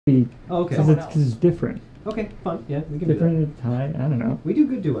Oh, okay. Because it's different. Okay, fine. Yeah, we can do that. Different tie. I don't know. We do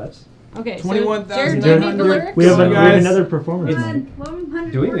good duets. Okay, so 21,900. Jared, do you need the lyrics? We have, So we have guys- another performance Come on, mic.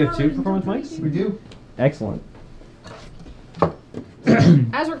 $104 Do we? We have 2 performance mics? We do. Excellent.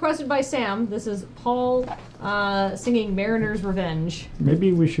 As requested by Sam, this is Paul singing Mariner's Revenge.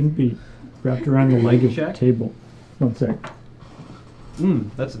 Maybe we shouldn't be wrapped around the leg of the check? table. One sec.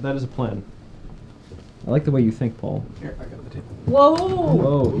 That is a plan. I like the way you think, Paul. Here, I got the table. Whoa!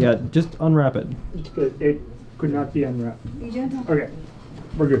 Whoa, yeah, just unwrap it. It could not be unwrapped. Be gentle. Okay,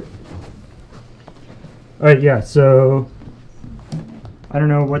 we're good. All right, yeah. So I don't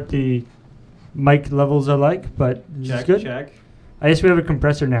know what the mic levels are like, but this is good. check. I guess we have a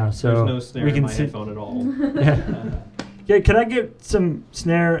compressor now, so There's no snare we in can my see. headphone at all. Yeah. Yeah, can I get some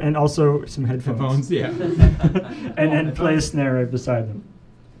snare and also some headphones? Headphones, yeah. and play a snare right beside them.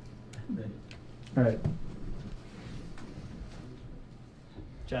 All right.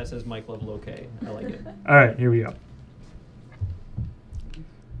 Chad says mic level okay. I like it. All right, here we go.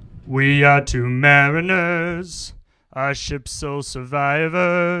 We are two mariners, our ship's sole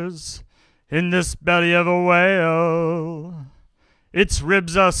survivors, in this belly of a whale. Its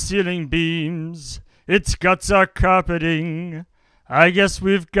ribs are ceiling beams, its guts are carpeting. I guess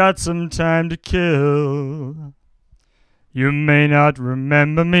we've got some time to kill. You may not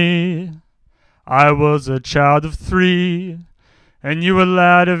remember me. I was a child of 3, and you a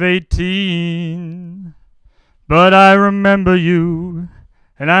lad of 18. But I remember you,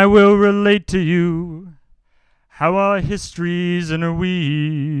 and I will relate to you how our histories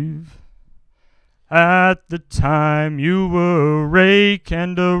interweave. At the time you were a rake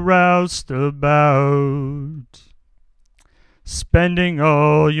and a roustabout, spending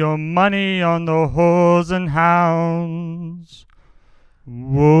all your money on the whores and hounds.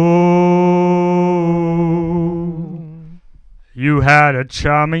 Whoa. You had a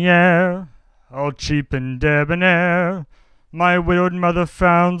charming air, all cheap and debonair, my widowed mother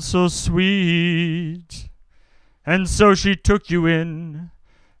found so sweet. And so she took you in,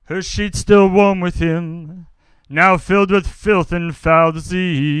 her sheets still warm with him, now filled with filth and foul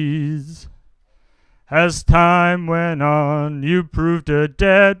disease. As time went on, you proved a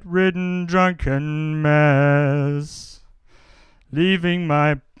debt-ridden drunken mess, leaving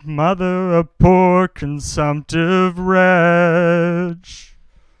my mother a poor consumptive wretch.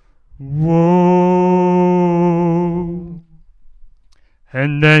 Whoa.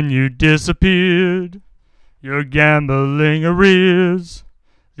 And then you disappeared, your gambling arrears,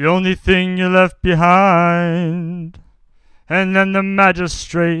 the only thing you left behind. And then the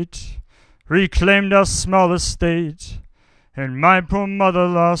magistrate reclaimed our small estate, and my poor mother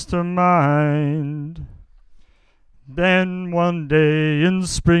lost her mind. Then one day in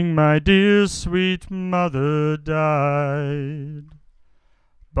spring my dear sweet mother died.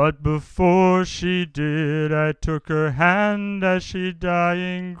 But before she did, I took her hand as she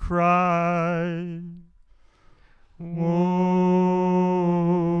dying cried.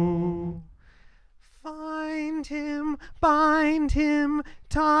 Whoa. Find him, bind him,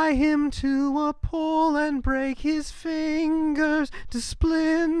 tie him to a pole and break his fingers to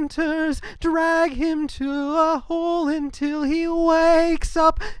splinters. Drag him to a hole until he wakes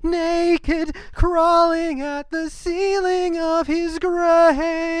up naked, crawling at the ceiling of his grave.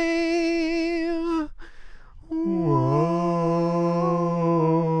 Whoa.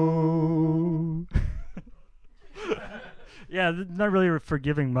 Yeah, not really a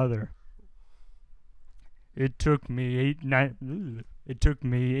forgiving mother. It took me 18,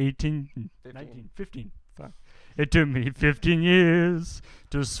 19, 15. Fuck. It took me 15 years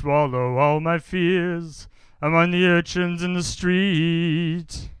to swallow all my fears among the urchins in the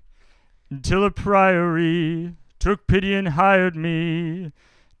street, until a priory took pity and hired me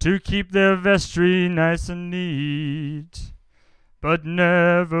to keep their vestry nice and neat. But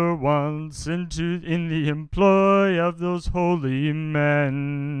never once in the employ of those holy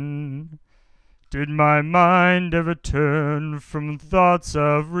men did my mind ever turn from thoughts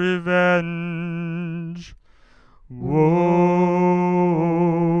of revenge. Whoa.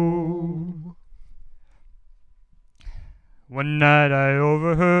 One night I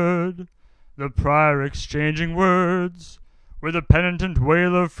overheard the prior exchanging words with a penitent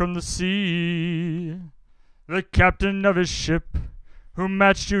whaler from the sea. The captain of his ship, who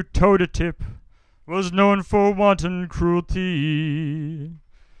matched you toe to tip, was known for wanton cruelty.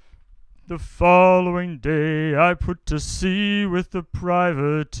 The following day I put to sea with the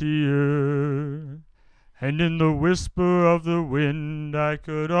privateer, and in the whisper of the wind I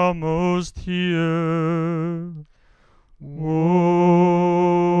could almost hear.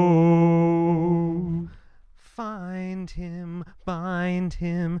 Whoa. Find him, bind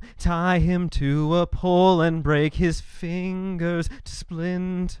him, tie him to a pole and break his fingers to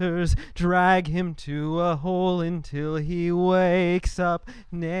splinters. Drag him to a hole until he wakes up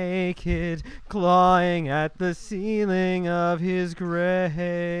naked, clawing at the ceiling of his grave.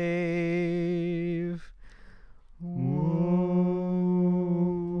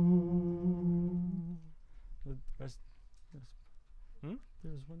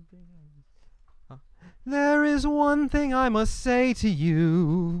 There's one thing. There is one thing I must say to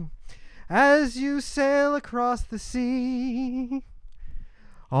you as you sail across the sea.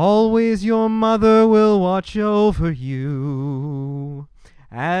 Always your mother will watch over you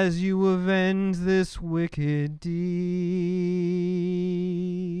as you avenge this wicked deed.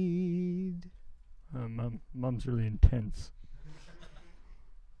 Mom's really intense.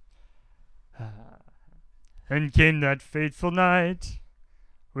 And came that fateful night.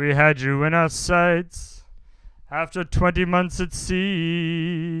 We had you in our sights after 20 months at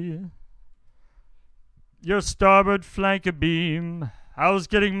sea. Your starboard flank abeam, I was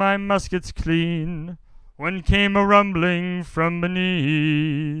getting my muskets clean when came a rumbling from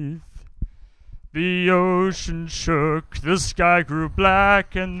beneath. The ocean shook, the sky grew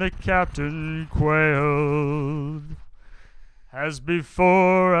black, and the captain quailed. As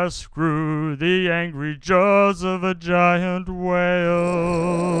before us grew the angry jaws of a giant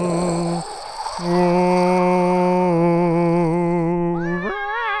whale. Whoa.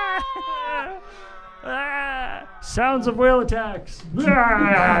 Sounds of whale attacks.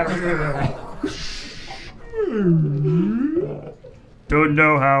 Don't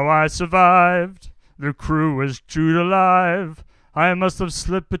know how I survived. The crew was chewed alive. I must have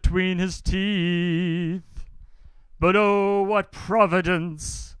slipped between his teeth. But oh, what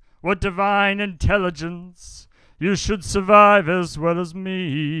providence, what divine intelligence, you should survive as well as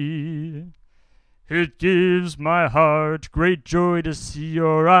me. It gives my heart great joy to see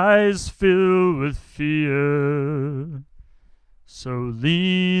your eyes fill with fear. So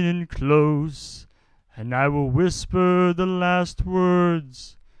lean in close, and I will whisper the last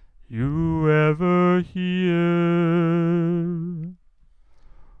words you ever hear.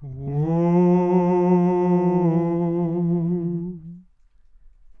 Whoa.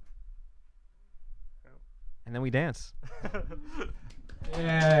 And then we dance.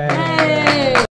 Yay!